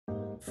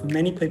For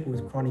many people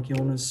with chronic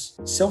illness,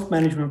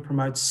 self-management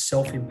promotes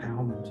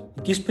self-empowerment.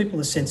 It gives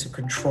people a sense of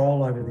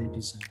control over their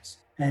disease.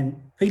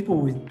 And people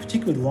with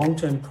particularly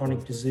long-term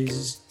chronic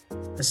diseases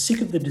are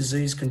sick of the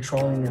disease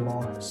controlling their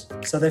lives.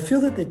 So they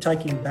feel that they're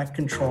taking back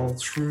control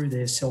through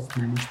their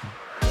self-management.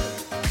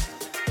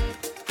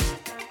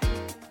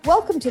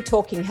 Welcome to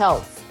Talking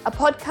Health, a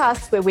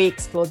podcast where we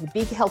explore the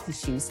big health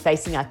issues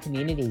facing our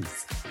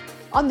communities.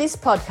 On this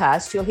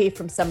podcast, you'll hear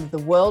from some of the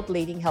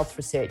world-leading health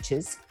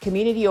researchers,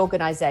 community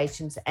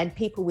organisations, and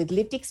people with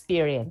lived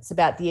experience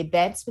about the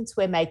advancements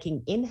we're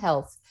making in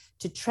health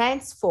to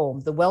transform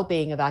the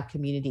well-being of our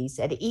communities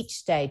at each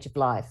stage of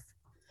life.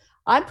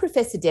 I'm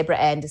Professor Deborah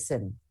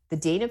Anderson, the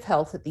Dean of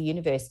Health at the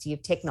University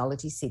of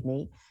Technology,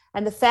 Sydney,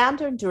 and the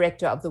founder and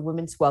director of the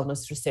Women's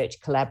Wellness Research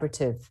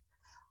Collaborative.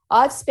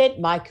 I've spent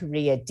my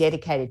career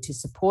dedicated to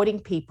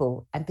supporting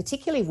people, and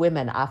particularly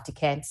women after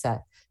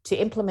cancer, to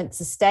implement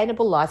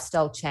sustainable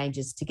lifestyle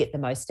changes to get the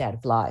most out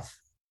of life.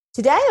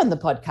 Today on the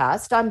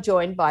podcast, I'm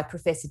joined by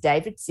Professor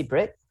David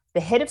Sibbritt, the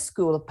Head of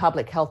School of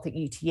Public Health at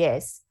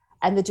UTS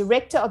and the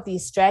Director of the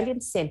Australian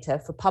Centre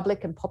for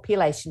Public and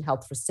Population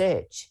Health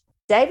Research.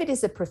 David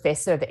is a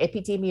Professor of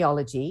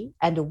Epidemiology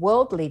and a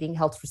world-leading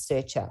health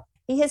researcher.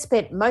 He has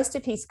spent most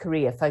of his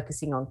career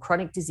focusing on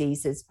chronic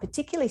diseases,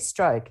 particularly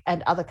stroke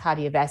and other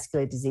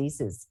cardiovascular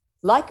diseases.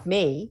 Like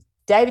me,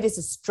 David is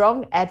a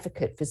strong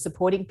advocate for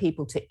supporting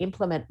people to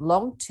implement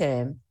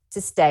long-term,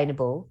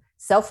 sustainable,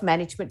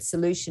 self-management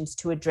solutions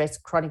to address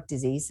chronic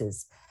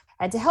diseases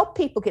and to help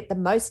people get the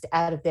most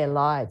out of their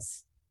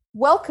lives.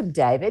 Welcome,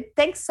 David.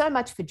 Thanks so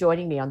much for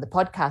joining me on the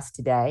podcast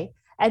today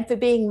and for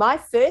being my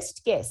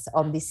first guest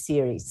on this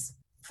series.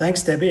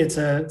 Thanks, Debbie. It's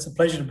a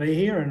pleasure to be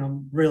here, and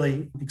I'm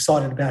really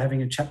excited about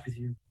having a chat with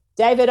you.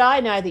 David, I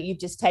know that you've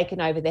just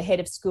taken over the head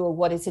of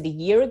school, a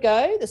year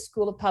ago, the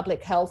School of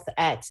Public Health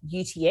at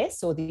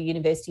UTS, or the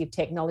University of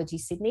Technology,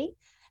 Sydney.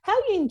 How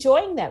are you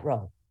enjoying that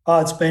role? Oh,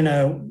 it's been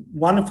a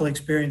wonderful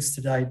experience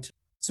to date.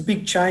 It's a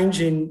big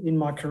change in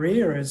my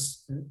career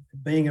as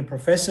being a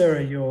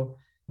professor. You're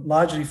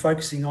largely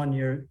focusing on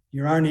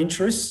your own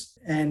interests.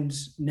 And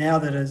now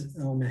that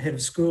I'm a head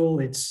of school,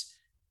 it's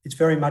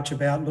very much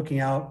about looking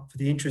out for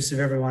the interests of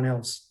everyone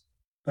else.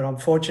 But I'm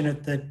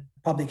fortunate that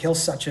public health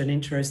is such an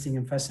interesting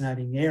and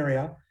fascinating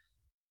area,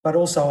 but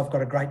also I've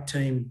got a great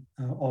team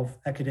of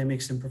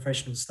academics and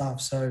professional staff.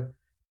 So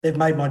they've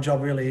made my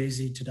job really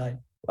easy to date.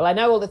 Well, I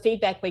know all the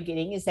feedback we're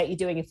getting is that you're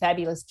doing a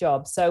fabulous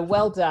job. So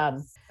well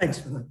done. Thanks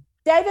for that.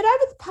 David,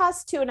 over the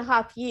past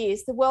 2.5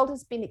 years, the world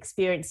has been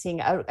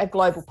experiencing a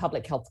global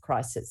public health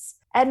crisis.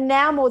 And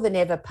now more than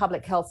ever,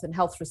 public health and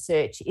health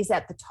research is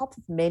at the top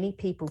of many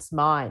people's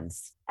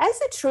minds. As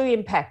the true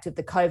impact of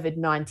the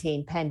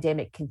COVID-19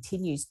 pandemic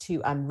continues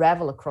to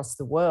unravel across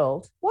the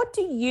world, what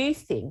do you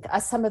think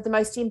are some of the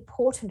most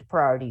important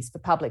priorities for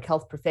public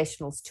health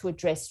professionals to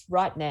address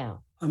right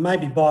now? I may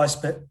be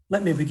biased, but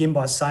let me begin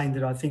by saying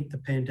that I think the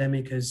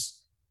pandemic has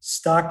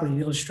starkly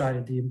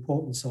illustrated the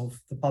importance of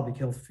the public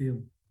health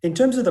field. In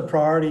terms of the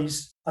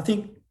priorities, I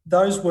think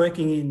those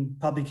working in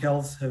public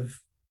health have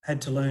had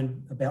to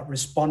learn about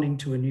responding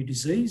to a new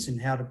disease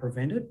and how to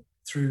prevent it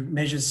through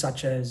measures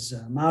such as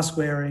mask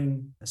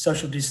wearing,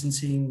 social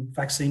distancing,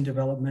 vaccine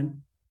development.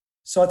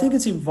 So I think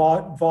it's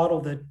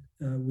vital that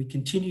we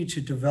continue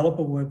to develop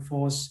a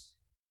workforce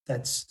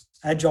that's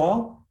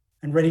agile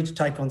and ready to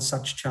take on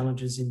such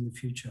challenges in the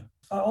future.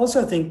 I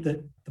also think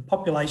that the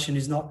population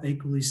is not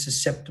equally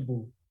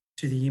susceptible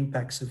to the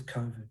impacts of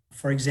COVID.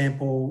 For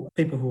example,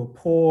 people who are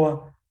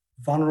poor,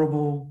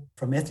 vulnerable,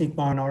 from ethnic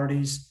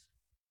minorities,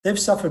 they've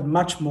suffered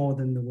much more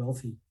than the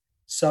wealthy.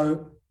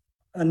 So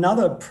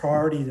another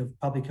priority of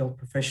public health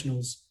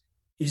professionals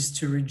is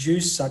to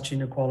reduce such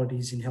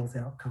inequalities in health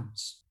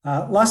outcomes.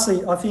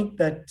 Lastly, I think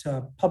that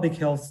public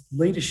health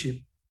leadership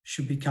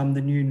should become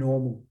the new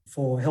normal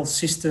for health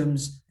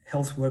systems,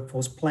 health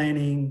workforce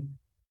planning,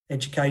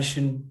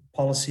 education,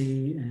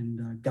 policy,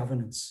 and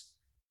governance.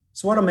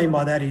 So what I mean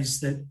by that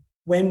is that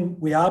when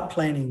we are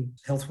planning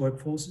health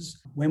workforces,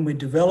 when we're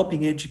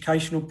developing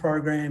educational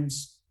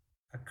programs,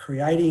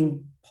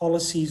 creating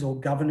policies or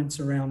governance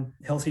around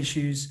health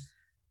issues,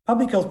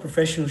 public health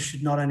professionals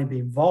should not only be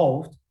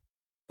involved,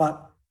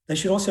 but they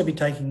should also be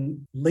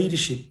taking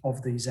leadership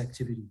of these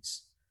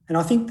activities. And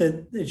I think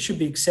that it should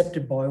be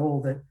accepted by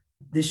all that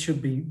this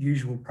should be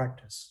usual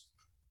practice.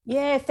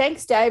 Yeah,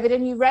 thanks, David.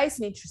 And you raise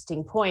an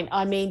interesting point.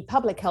 I mean,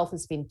 public health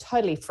has been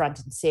totally front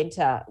and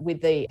centre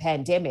with the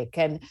pandemic.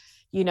 And,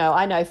 you know,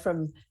 I know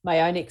from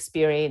my own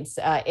experience,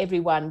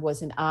 everyone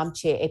was an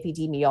armchair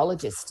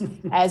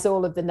epidemiologist as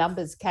all of the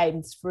numbers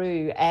came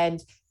through.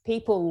 And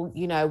people,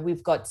 you know,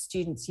 we've got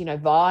students, you know,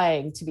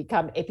 vying to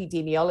become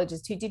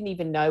epidemiologists who didn't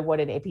even know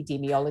what an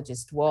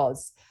epidemiologist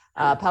was.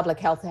 Public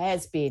health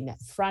has been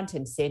front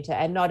and centre,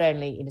 and not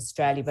only in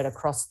Australia, but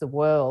across the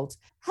world.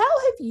 How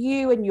have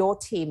you and your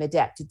team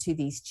adapted to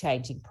these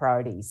changing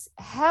priorities?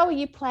 How are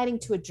you planning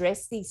to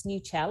address these new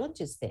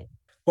challenges then?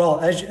 Well,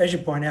 as you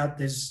point out,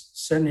 there's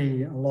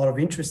certainly a lot of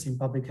interest in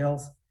public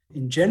health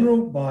in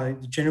general by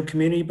the general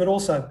community, but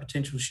also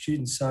potential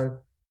students. So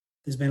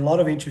There's been a lot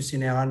of interest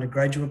in our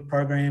undergraduate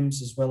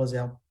programs as well as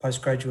our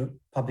postgraduate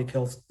public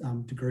health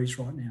degrees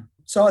right now.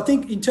 So I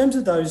think in terms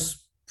of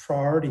those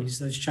priorities,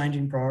 those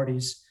changing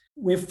priorities,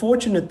 we're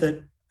fortunate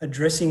that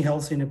addressing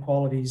health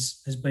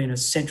inequalities has been a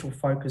central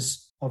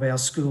focus of our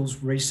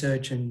school's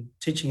research and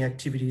teaching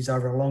activities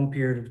over a long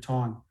period of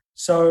time.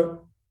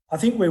 So I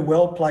think we're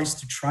well placed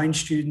to train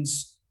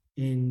students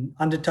in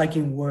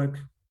undertaking work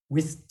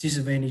with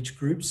disadvantaged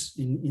groups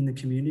in the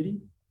community.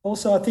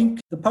 Also, I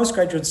think the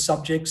postgraduate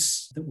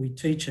subjects that we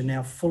teach are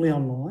now fully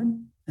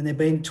online and they're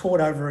being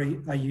taught over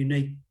a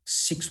unique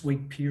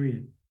 6-week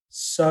period.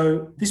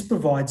 So this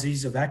provides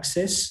ease of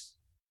access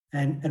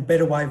and a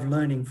better way of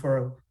learning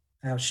for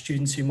our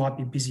students who might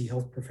be busy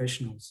health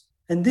professionals.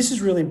 And this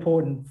is really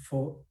important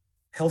for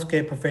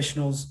healthcare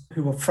professionals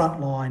who are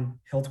frontline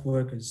health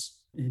workers.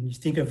 And you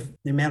think of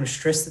the amount of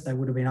stress that they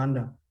would have been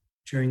under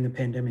during the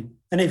pandemic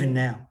and even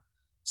now.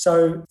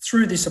 So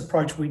through this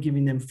approach, we're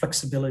giving them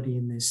flexibility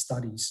in their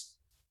studies.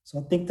 So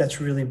I think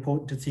that's really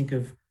important to think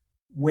of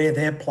where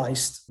they're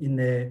placed in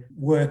their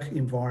work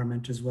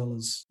environment as well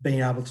as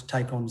being able to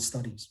take on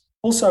studies.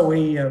 Also,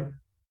 we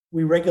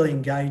regularly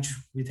engage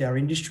with our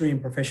industry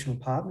and professional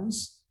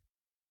partners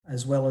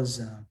as well as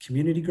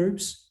community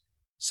groups.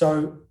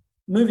 So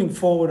moving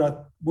forward, I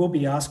will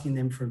be asking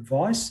them for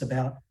advice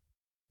about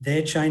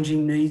their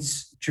changing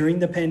needs during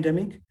the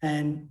pandemic.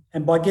 And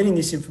by getting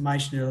this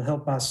information, it'll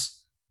help us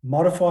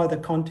modify the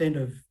content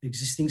of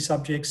existing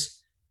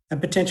subjects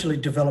and potentially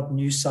develop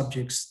new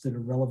subjects that are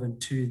relevant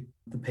to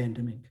the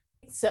pandemic.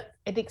 It's an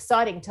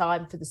exciting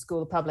time for the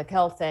School of Public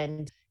Health,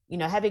 and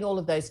having all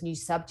of those new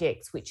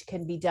subjects which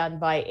can be done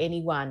by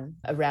anyone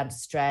around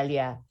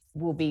Australia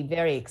will be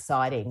very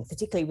exciting,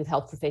 particularly with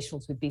health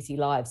professionals with busy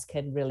lives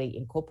can really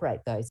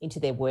incorporate those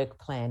into their work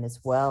plan as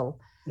well.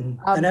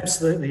 And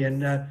absolutely.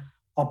 And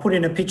I'll put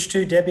in a pitch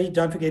too, Debbie.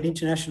 Don't forget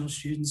international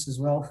students as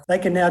well. They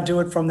can now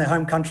do it from their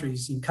home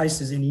countries in case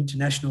there's any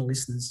international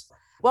listeners.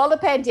 While the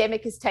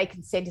pandemic has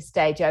taken centre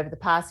stage over the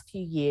past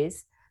few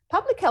years,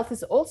 public health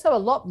is also a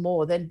lot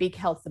more than big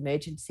health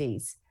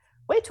emergencies.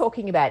 We're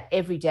talking about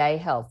everyday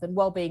health and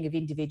well-being of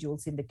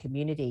individuals in the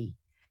community.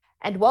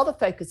 And while the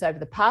focus over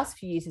the past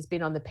few years has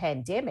been on the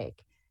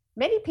pandemic,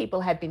 many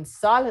people have been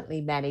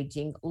silently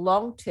managing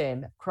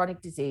long-term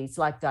chronic disease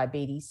like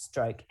diabetes,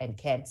 stroke, and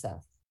cancer.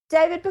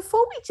 David,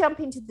 before we jump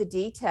into the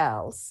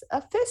details,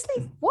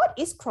 firstly, what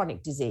is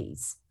chronic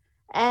disease?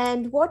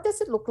 And what does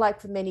it look like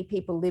for many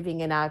people living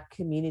in our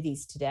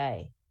communities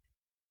today?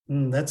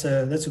 That's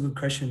a good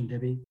question,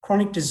 Debbie.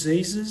 Chronic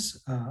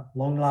diseases are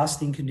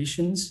long-lasting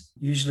conditions,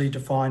 usually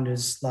defined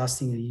as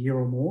lasting a year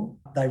or more.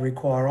 They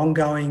require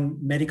ongoing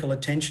medical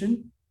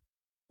attention,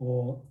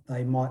 or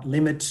they might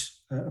limit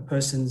a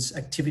person's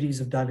activities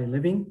of daily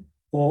living,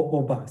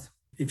 or both.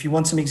 If you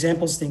want some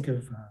examples, think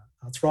of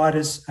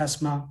arthritis,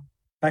 asthma,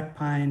 back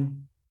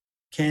pain,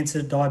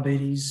 cancer,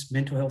 diabetes,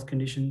 mental health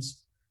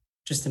conditions,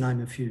 just to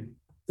name a few.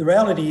 The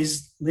reality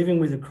is living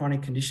with a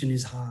chronic condition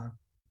is hard.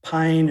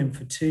 Pain and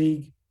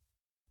fatigue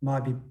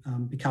might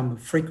become a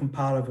frequent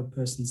part of a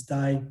person's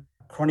day.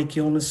 Chronic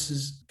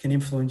illnesses can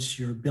influence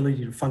your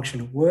ability to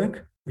function at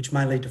work, which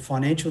may lead to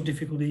financial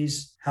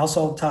difficulties.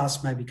 Household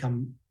tasks may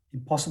become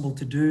impossible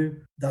to do,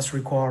 thus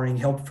requiring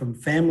help from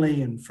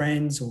family and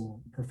friends or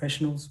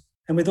professionals.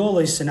 And with all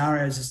these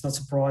scenarios, it's not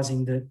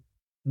surprising that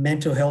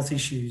mental health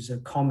issues are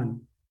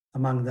common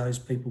among those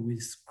people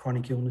with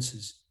chronic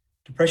illnesses.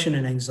 Depression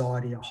and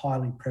anxiety are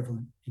highly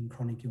prevalent in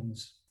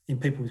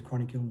people with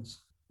chronic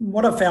illness.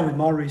 What I've found with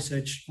my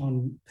research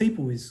on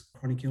people with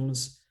chronic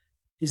illness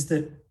is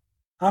that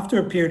after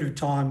a period of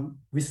time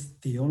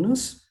with the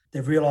illness,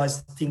 they've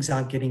realised things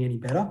aren't getting any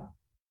better.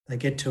 They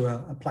get to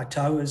a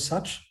plateau as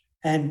such,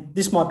 and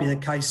this might be the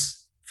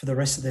case for the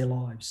rest of their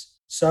lives.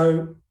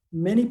 So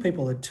many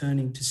people are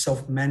turning to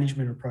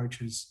self-management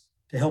approaches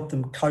to help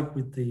them cope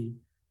with the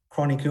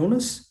chronic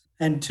illness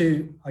and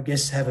to,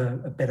 have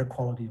a better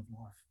quality of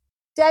life.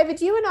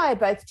 David, you and I are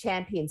both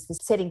champions for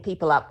setting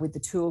people up with the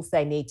tools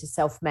they need to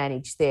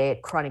self-manage their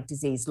chronic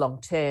disease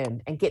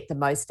long-term and get the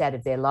most out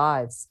of their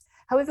lives.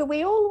 However,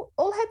 we all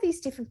have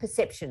these different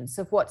perceptions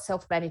of what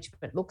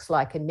self-management looks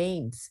like and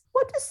means.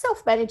 What does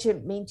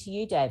self-management mean to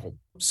you, David?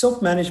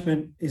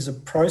 Self-management is a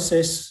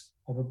process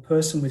of a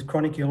person with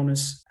chronic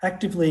illness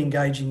actively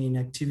engaging in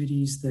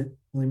activities that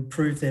will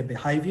improve their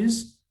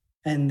behaviours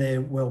and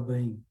their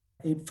well-being.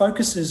 It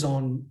focuses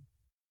on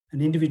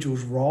an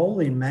individual's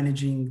role in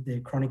managing their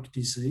chronic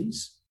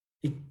disease.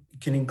 It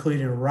can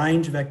include a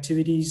range of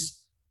activities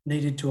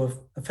needed to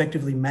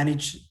effectively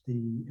manage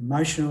the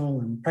emotional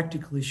and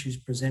practical issues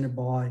presented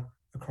by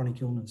a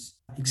chronic illness.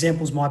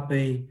 Examples might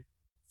be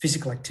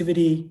physical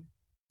activity,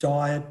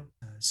 diet,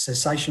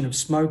 cessation of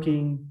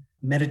smoking,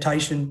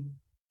 meditation,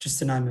 just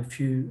to name a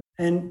few.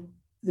 And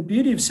the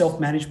beauty of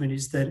self-management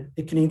is that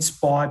it can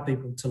inspire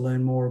people to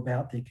learn more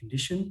about their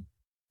condition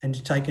and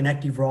to take an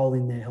active role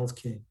in their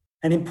healthcare.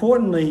 And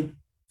importantly,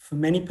 for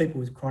many people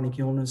with chronic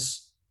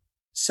illness,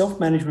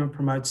 self-management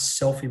promotes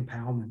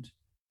self-empowerment.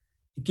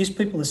 It gives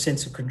people a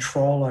sense of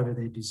control over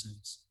their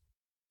disease.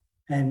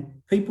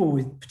 And people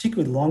with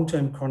particularly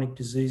long-term chronic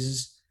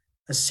diseases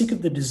are sick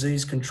of the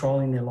disease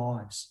controlling their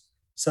lives.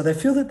 So they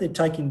feel that they're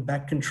taking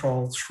back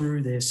control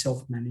through their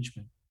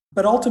self-management.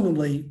 But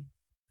ultimately,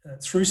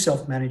 through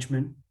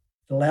self-management,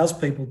 it allows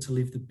people to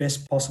live the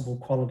best possible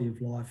quality of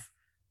life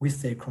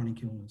with their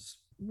chronic illness.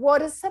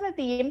 What are some of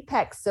the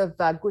impacts of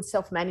good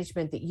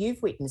self-management that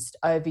you've witnessed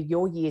over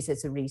your years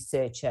as a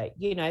researcher,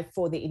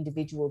 for the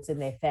individuals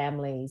and their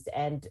families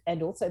and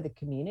also the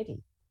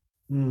community?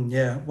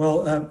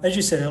 Well, as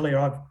you said earlier,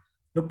 I've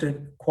looked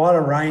at quite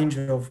a range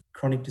of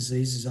chronic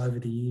diseases over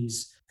the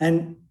years.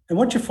 And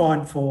what you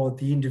find for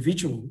the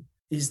individual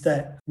is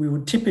that we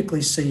would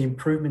typically see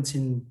improvements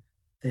in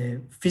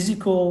their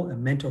physical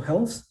and mental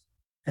health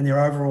and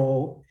their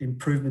overall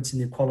improvements in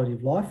their quality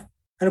of life.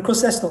 And of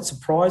course, that's not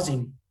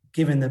surprising,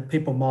 given that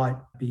people might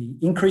be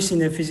increasing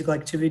their physical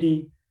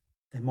activity,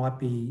 they might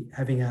be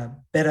having a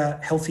better,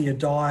 healthier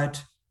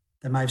diet,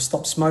 they may have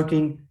stopped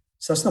smoking.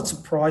 So it's not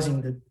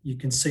surprising that you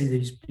can see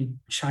these big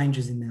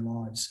changes in their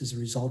lives as a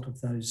result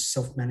of those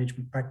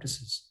self-management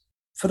practices.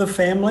 For the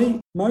family,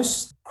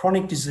 most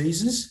chronic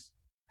diseases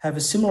have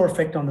a similar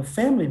effect on the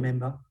family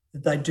member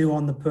that they do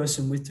on the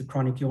person with the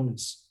chronic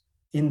illness,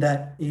 in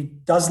that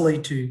it does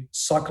lead to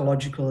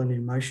psychological and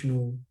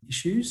emotional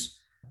issues.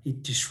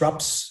 It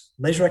disrupts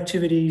leisure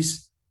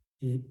activities,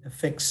 it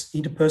affects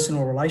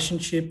interpersonal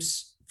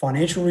relationships,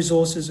 financial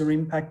resources are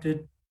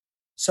impacted.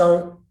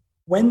 So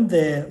when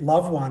their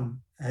loved one,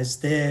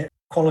 as their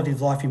quality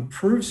of life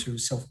improves through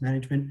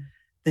self-management,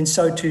 then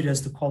so too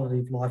does the quality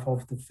of life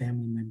of the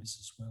family members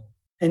as well.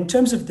 In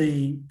terms of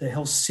the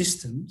health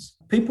systems,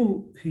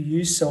 people who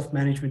use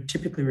self-management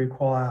typically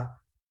require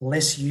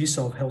less use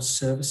of health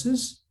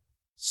services.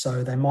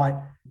 So they might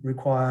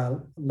require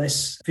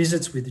less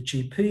visits with the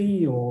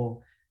GP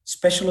or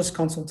specialist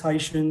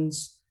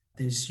consultations.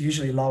 There's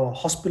usually lower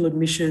hospital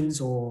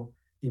admissions or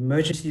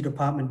emergency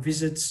department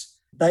visits.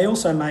 They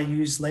also may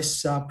use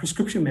less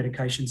prescription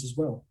medications as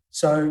well.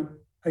 So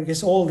I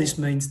guess all this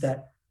means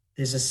that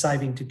there's a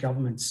saving to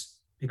governments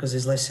because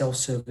there's less health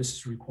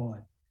services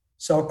required.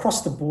 So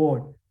across the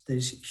board,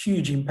 there's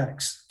huge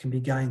impacts can be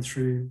gained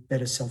through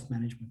better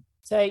self-management.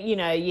 So,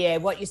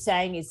 what you're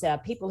saying is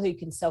people who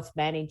can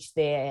self-manage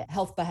their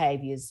health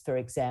behaviours, for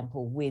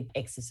example, with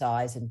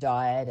exercise and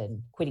diet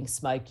and quitting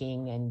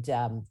smoking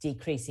and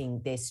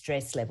decreasing their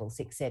stress levels,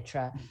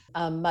 etc.,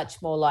 are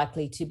much more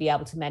likely to be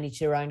able to manage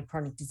their own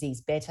chronic disease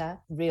better.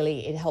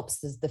 Really, it helps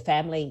the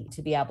family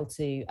to be able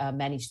to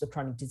manage the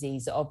chronic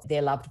disease of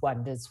their loved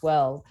one as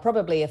well.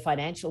 Probably a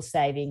financial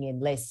saving in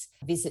less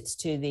visits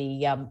to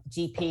the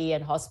GP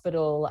and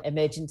hospital,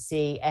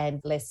 emergency, and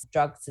less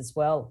drugs as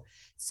well.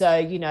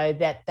 So,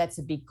 that's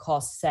a big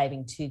cost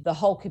saving to the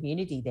whole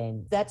community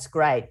then. That's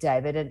great,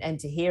 David, and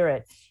to hear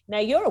it. Now,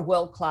 you're a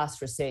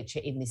world-class researcher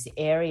in this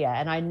area,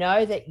 and I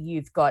know that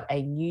you've got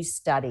a new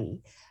study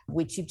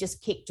which you've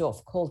just kicked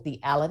off called the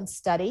Allen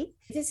Study.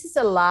 This is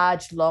a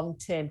large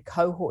long-term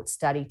cohort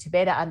study to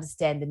better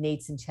understand the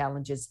needs and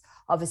challenges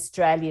of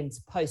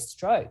Australians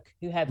post-stroke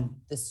who have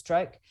the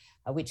stroke,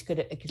 which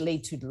could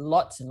lead to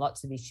lots and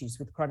lots of issues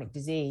with chronic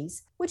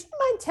disease. Would you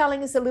mind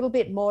telling us a little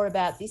bit more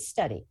about this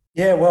study?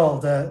 Yeah, well,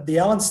 the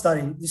Allen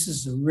Study, this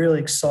is a really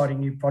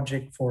exciting new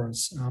project for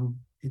us.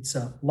 It's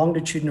a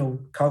longitudinal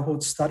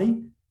cohort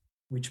study,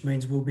 which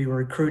means we'll be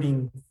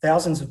recruiting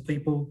thousands of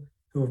people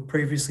who have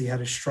previously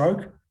had a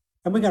stroke,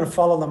 and we're going to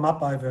follow them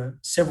up over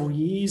several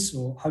years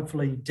or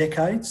hopefully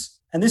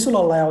decades. And this will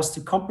allow us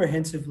to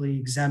comprehensively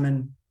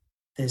examine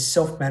their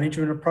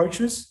self-management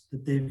approaches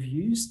that they've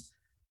used,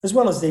 as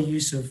well as their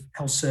use of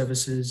health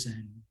services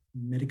and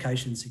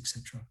medications,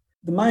 etc.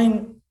 The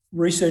main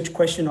research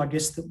question, I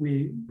guess, that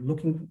we're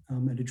looking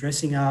at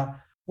addressing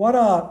are, what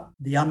are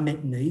the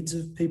unmet needs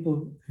of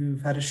people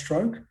who've had a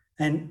stroke,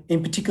 and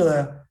in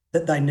particular,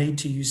 that they need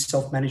to use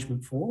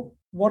self-management for?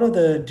 What are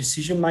the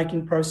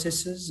decision-making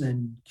processes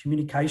and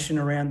communication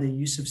around their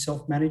use of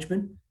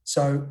self-management?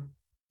 So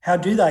how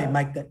do they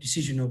make that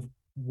decision of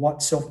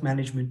what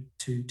self-management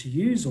to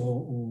use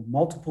or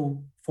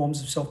multiple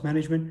forms of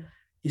self-management?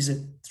 Is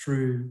it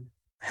through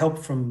help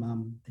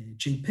from their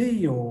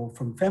GP or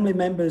from family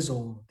members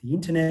or the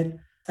internet?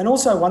 And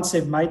also, once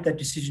they've made that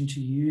decision to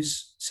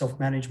use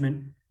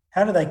self-management,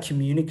 how do they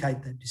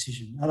communicate that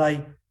decision? Are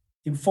they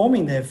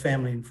informing their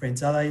family and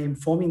friends? Are they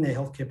informing their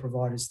healthcare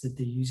providers that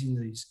they're using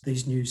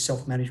these new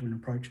self-management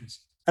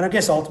approaches? And I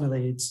guess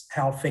ultimately it's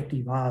how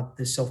effective are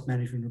the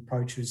self-management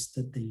approaches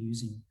that they're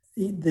using.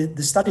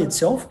 The study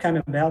itself came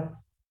about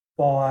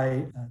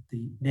by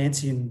the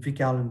Nancy and Vic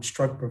Allen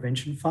Stroke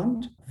Prevention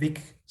Fund.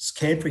 Vic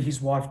cared for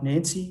his wife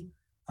Nancy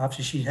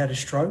after she had a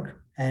stroke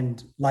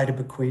and later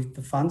bequeathed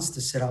the funds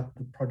to set up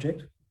the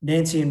project.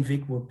 Nancy and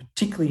Vic were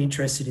particularly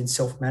interested in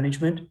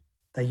self-management.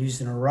 They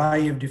used an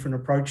array of different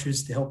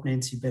approaches to help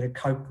Nancy better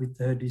cope with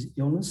her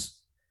illness,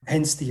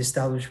 hence the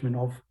establishment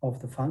of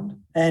the fund.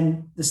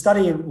 And the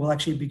study will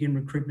actually begin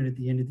recruitment at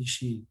the end of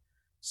this year.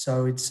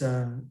 So it's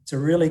a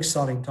really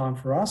exciting time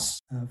for us,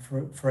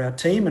 for our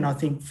team, and I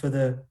think for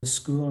the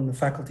school and the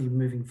faculty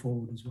moving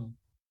forward as well.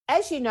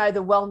 As you know,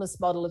 the wellness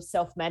model of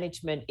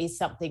self-management is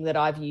something that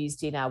I've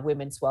used in our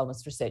Women's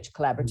Wellness Research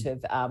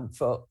Collaborative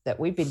that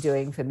we've been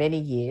doing for many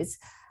years.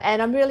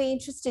 And I'm really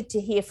interested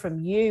to hear from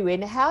you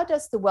in how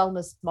does the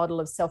wellness model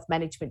of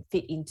self-management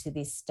fit into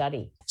this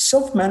study?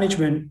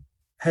 Self-management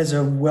has a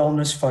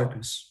wellness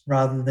focus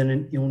rather than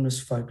an illness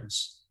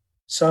focus.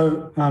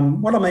 So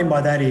what I mean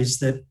by that is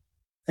that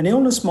an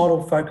illness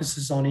model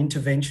focuses on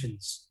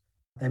interventions.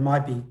 They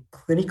might be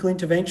clinical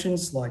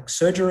interventions like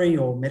surgery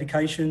or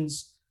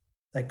medications.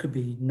 They could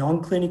be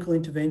non-clinical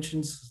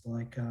interventions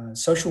like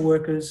social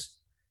workers.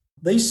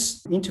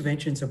 These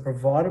interventions are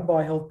provided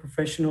by health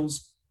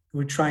professionals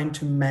who are trained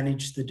to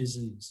manage the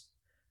disease.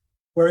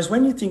 Whereas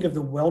when you think of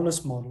the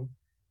wellness model,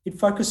 it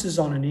focuses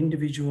on an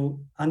individual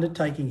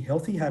undertaking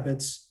healthy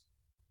habits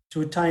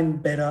to attain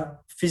better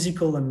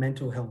physical and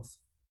mental health.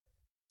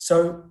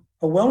 So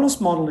a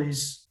wellness model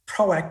is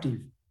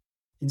proactive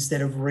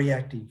instead of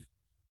reactive,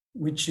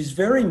 which is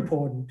very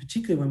important,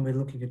 particularly when we're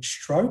looking at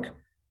stroke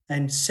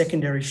and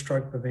secondary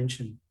stroke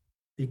prevention,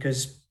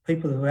 because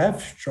people who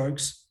have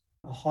strokes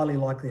are highly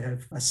likely to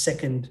have a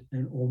second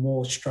or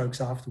more strokes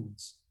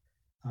afterwards,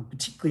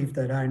 particularly if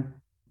they don't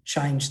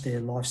change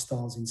their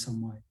lifestyles in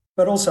some way.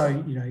 But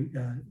also,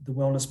 the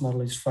wellness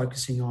model is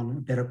focusing on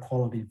a better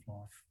quality of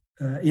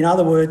life. In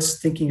other words,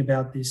 thinking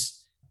about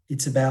this,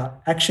 it's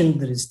about action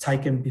that is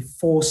taken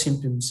before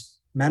symptoms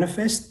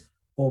manifest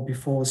or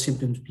before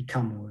symptoms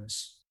become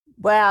worse.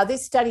 Wow,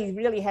 this study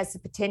really has the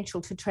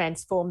potential to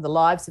transform the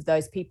lives of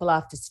those people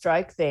after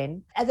stroke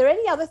then. Are there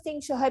any other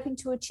things you're hoping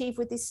to achieve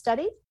with this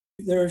study?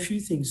 There are a few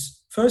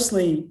things.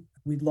 Firstly,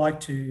 we'd like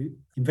to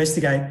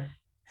investigate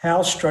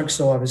how stroke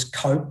survivors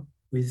cope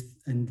with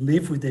and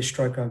live with their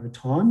stroke over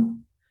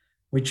time,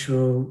 which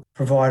will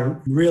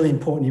provide really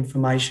important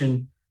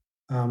information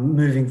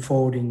moving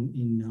forward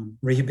in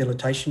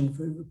rehabilitation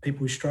for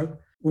people with stroke.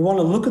 We want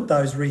to look at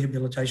those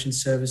rehabilitation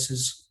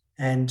services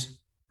and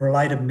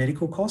related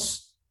medical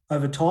costs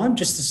over time,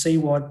 just to see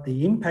what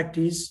the impact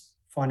is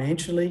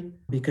financially,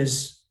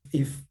 because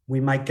if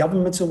we make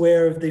governments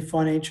aware of the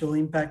financial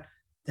impact,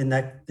 then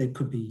there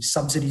could be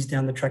subsidies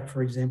down the track,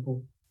 for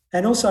example,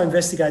 and also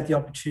investigate the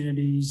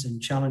opportunities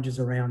and challenges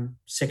around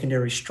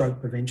secondary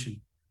stroke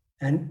prevention.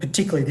 And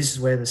particularly this is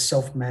where the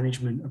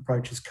self-management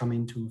approaches come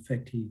into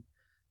effect here,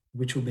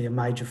 which will be a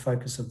major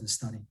focus of the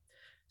study.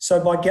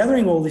 So by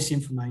gathering all this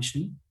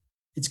information,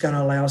 it's going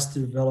to allow us to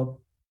develop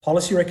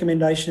policy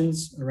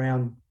recommendations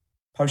around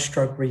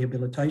post-stroke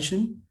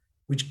rehabilitation,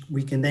 which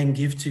we can then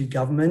give to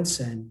governments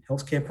and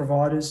healthcare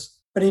providers.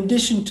 But in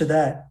addition to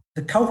that,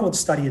 the cohort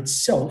study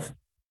itself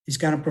is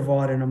going to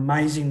provide an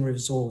amazing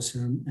resource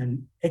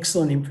and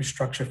excellent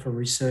infrastructure for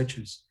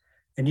researchers.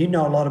 And you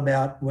know a lot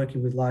about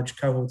working with large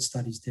cohort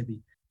studies, Debbie.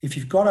 If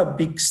you've got a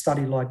big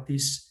study like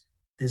this,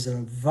 there's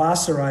a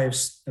vast array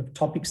of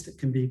topics that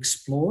can be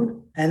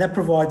explored, and that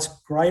provides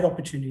great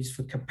opportunities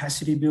for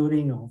capacity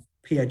building of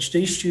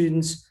PhD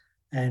students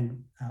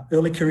and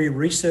early career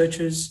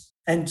researchers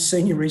and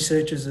senior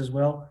researchers as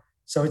well.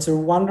 So it's a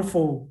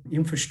wonderful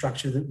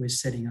infrastructure that we're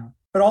setting up.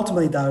 But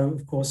ultimately, though,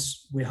 of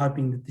course, we're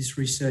hoping that this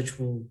research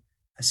will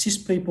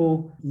assist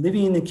people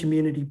living in the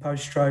community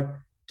post-stroke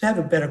to have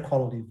a better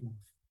quality of life.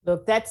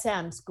 Look, that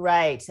sounds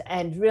great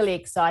and really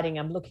exciting.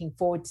 I'm looking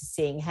forward to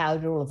seeing how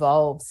it all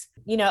evolves.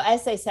 You know,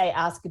 as they say,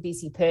 ask a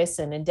busy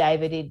person. And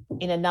David,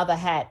 in another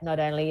hat, not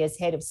only as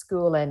head of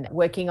school and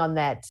working on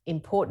that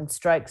important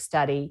stroke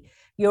study,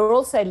 you're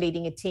also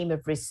leading a team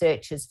of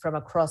researchers from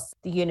across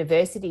the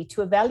university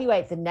to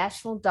evaluate the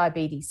National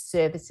Diabetes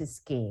Services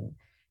Scheme,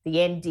 the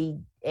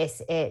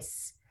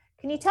NDSS.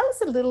 Can you tell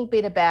us a little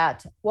bit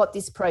about what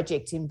this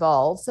project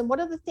involves and what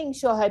are the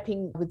things you're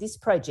hoping with this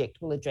project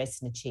will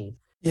address and achieve?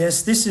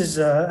 Yes, this is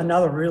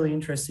another really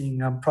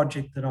interesting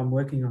project that I'm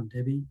working on,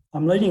 Debbie.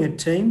 I'm leading a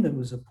team that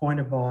was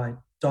appointed by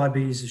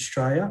Diabetes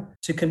Australia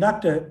to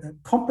conduct a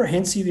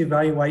comprehensive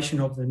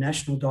evaluation of the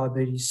National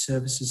Diabetes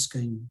Services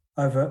Scheme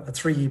over a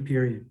 3-year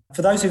period.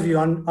 For those of you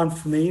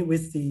unfamiliar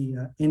with the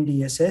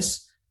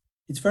NDSS,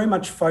 it's very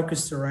much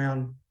focused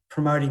around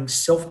promoting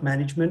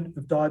self-management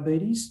of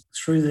diabetes.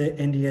 Through the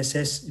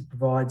NDSS, it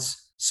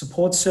provides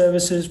support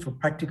services for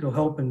practical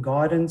help and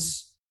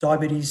guidance,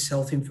 diabetes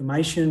health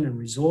information and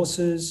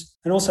resources,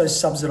 and also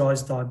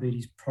subsidised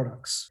diabetes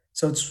products.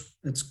 So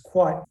it's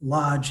quite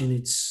large in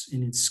its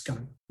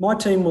scope. My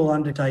team will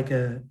undertake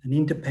an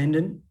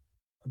independent,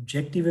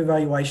 objective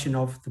evaluation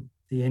of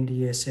the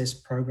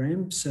NDSS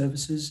program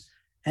services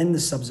and the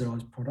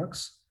subsidised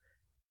products.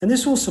 And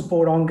this will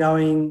support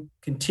ongoing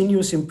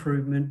continuous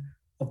improvement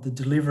of the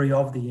delivery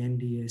of the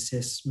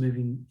NDSS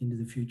moving into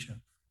the future.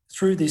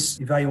 Through this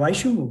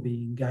evaluation, we'll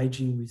be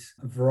engaging with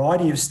a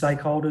variety of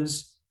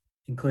stakeholders,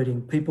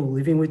 including people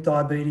living with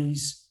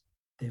diabetes,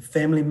 their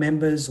family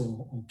members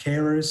or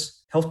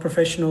carers, health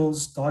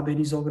professionals,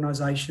 diabetes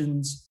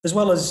organisations, as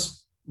well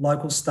as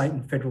local, state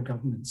and federal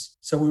governments.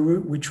 So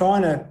we're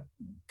trying to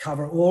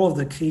cover all of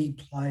the key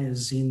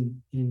players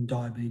in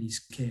diabetes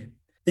care.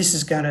 This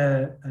is going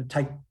to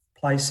take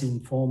place in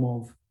form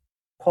of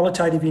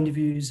qualitative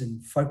interviews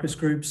and focus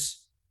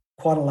groups,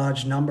 quite a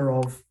large number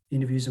of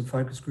interviews and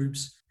focus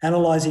groups,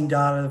 analysing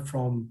data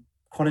from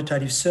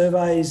quantitative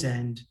surveys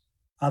and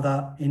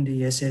other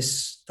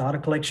NDSS data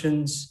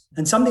collections.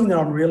 And something that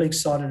I'm really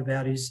excited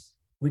about is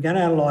we're going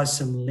to analyse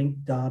some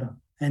linked data.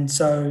 And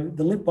so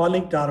by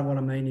linked data, what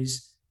I mean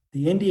is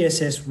the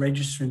NDSS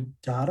registrant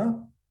data,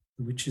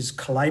 which is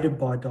collated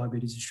by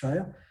Diabetes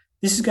Australia.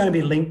 This is going to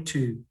be linked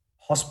to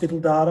hospital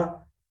data,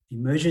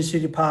 emergency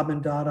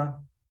department data,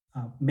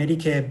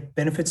 Medicare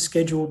benefit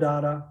schedule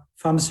data,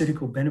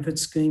 pharmaceutical benefit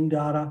scheme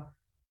data.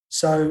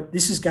 So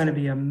this is going to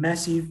be a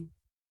massive,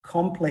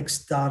 complex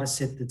data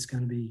set that's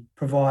going to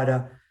provide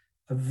a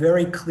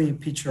very clear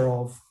picture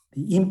of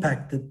the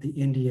impact that the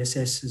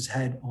NDSS has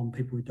had on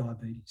people with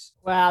diabetes.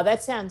 Wow,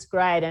 that sounds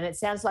great. And it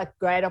sounds like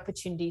great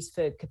opportunities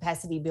for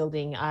capacity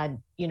building and,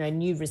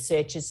 new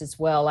researchers as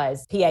well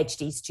as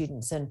PhD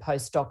students and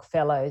postdoc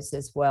fellows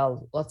as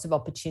well. Lots of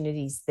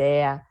opportunities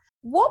there.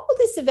 What will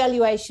this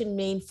evaluation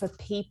mean for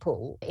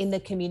people in the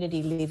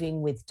community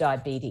living with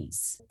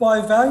diabetes? By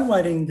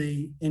evaluating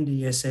the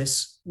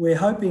NDSS, we're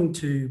hoping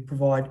to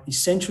provide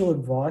essential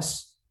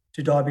advice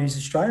to Diabetes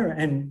Australia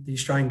and the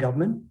Australian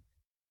government.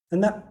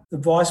 And that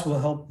advice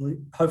will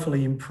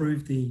hopefully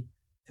improve the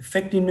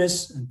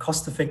effectiveness and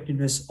cost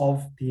effectiveness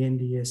of the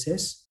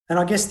NDSS. And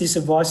I guess this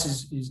advice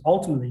is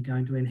ultimately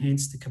going to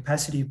enhance the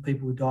capacity of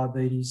people with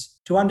diabetes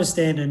to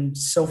understand and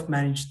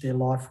self-manage their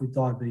life with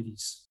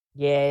diabetes.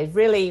 Yeah,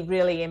 really,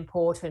 really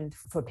important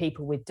for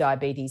people with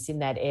diabetes in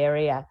that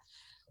area.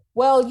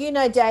 Well,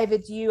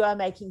 David, you are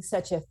making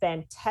such a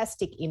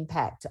fantastic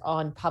impact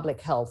on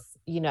public health,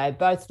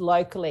 both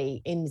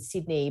locally in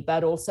Sydney,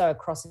 but also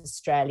across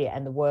Australia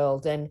and the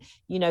world. And,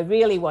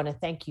 really want to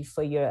thank you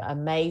for your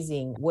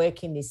amazing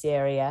work in this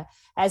area.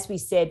 As we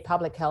said,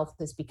 public health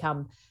has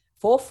become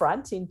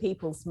forefront in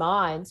people's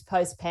minds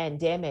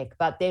post-pandemic,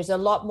 but there's a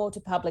lot more to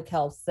public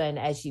health than,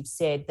 as you've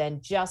said,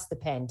 than just the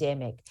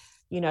pandemic.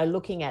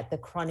 Looking at the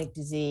chronic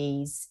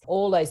disease,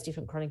 all those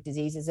different chronic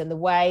diseases and the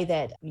way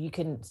that you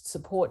can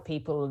support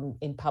people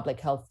in public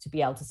health to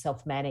be able to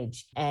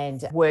self-manage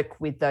and work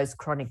with those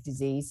chronic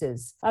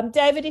diseases.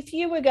 David, if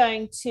you were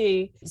going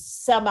to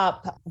sum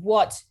up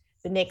what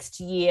the next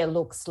year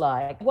looks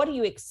like, what are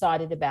you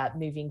excited about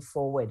moving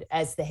forward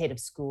as the head of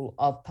School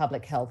of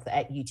Public Health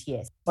at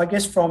UTS? I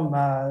guess from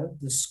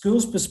the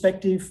school's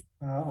perspective,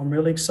 I'm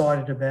really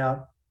excited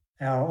about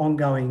our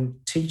ongoing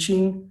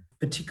teaching,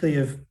 particularly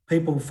of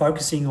people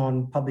focusing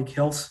on public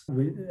health.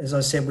 As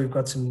I said, we've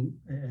got some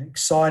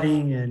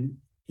exciting and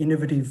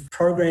innovative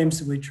programs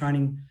that we're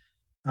training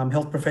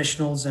health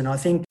professionals. And I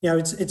think,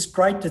 it's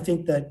great to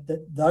think that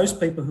those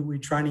people who we're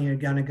training are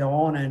going to go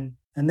on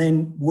and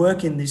then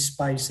work in this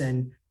space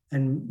and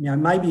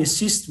maybe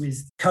assist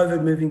with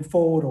COVID moving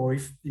forward, or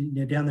if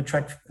down the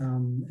track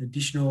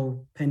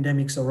additional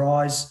pandemics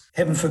arise,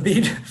 heaven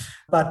forbid,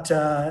 but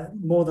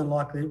more than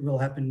likely it will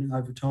happen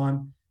over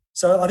time.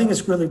 So I think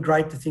it's really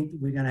great to think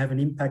that we're going to have an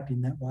impact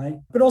in that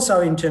way. But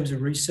also in terms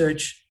of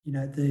research,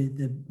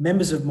 the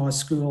members of my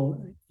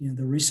school,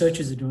 the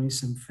researchers are doing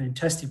some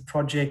fantastic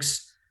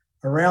projects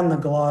around the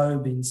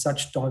globe in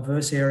such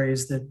diverse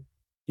areas that,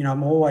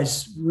 I'm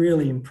always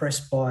really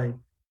impressed by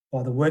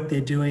the work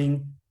they're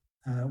doing.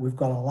 We've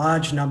got a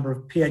large number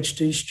of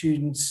PhD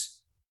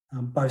students,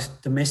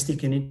 both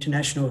domestic and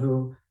international,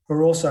 who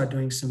are also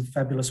doing some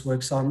fabulous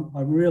work. So I'm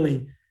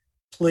really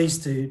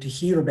pleased to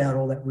hear about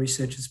all that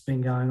research that's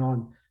been going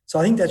on. So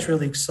I think that's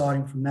really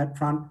exciting from that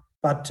front.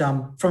 But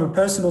from a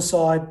personal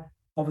side,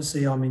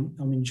 obviously I'm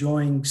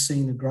enjoying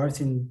seeing the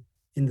growth in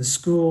the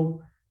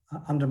school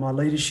under my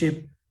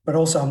leadership, but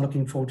also I'm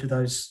looking forward to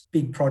those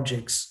big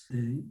projects,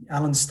 the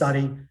Allen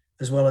study,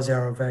 as well as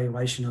our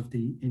evaluation of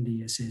the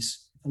NDSS.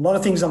 A lot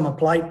of things on my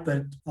plate,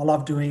 but I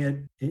love doing it.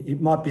 It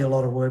might be a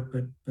lot of work,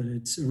 but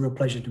it's a real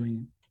pleasure doing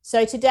it.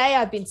 So today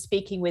I've been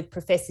speaking with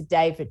Professor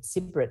David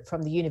Sibbritt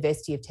from the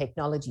University of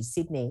Technology,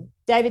 Sydney.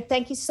 David,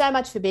 thank you so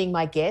much for being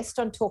my guest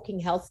on Talking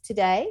Health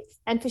today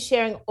and for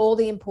sharing all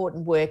the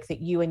important work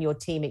that you and your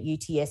team at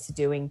UTS are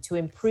doing to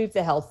improve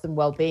the health and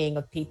wellbeing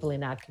of people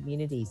in our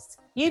communities.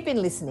 You've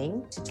been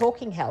listening to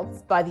Talking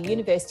Health by the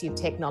University of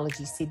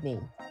Technology, Sydney.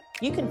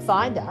 You can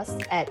find us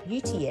at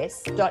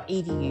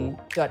uts.edu.au.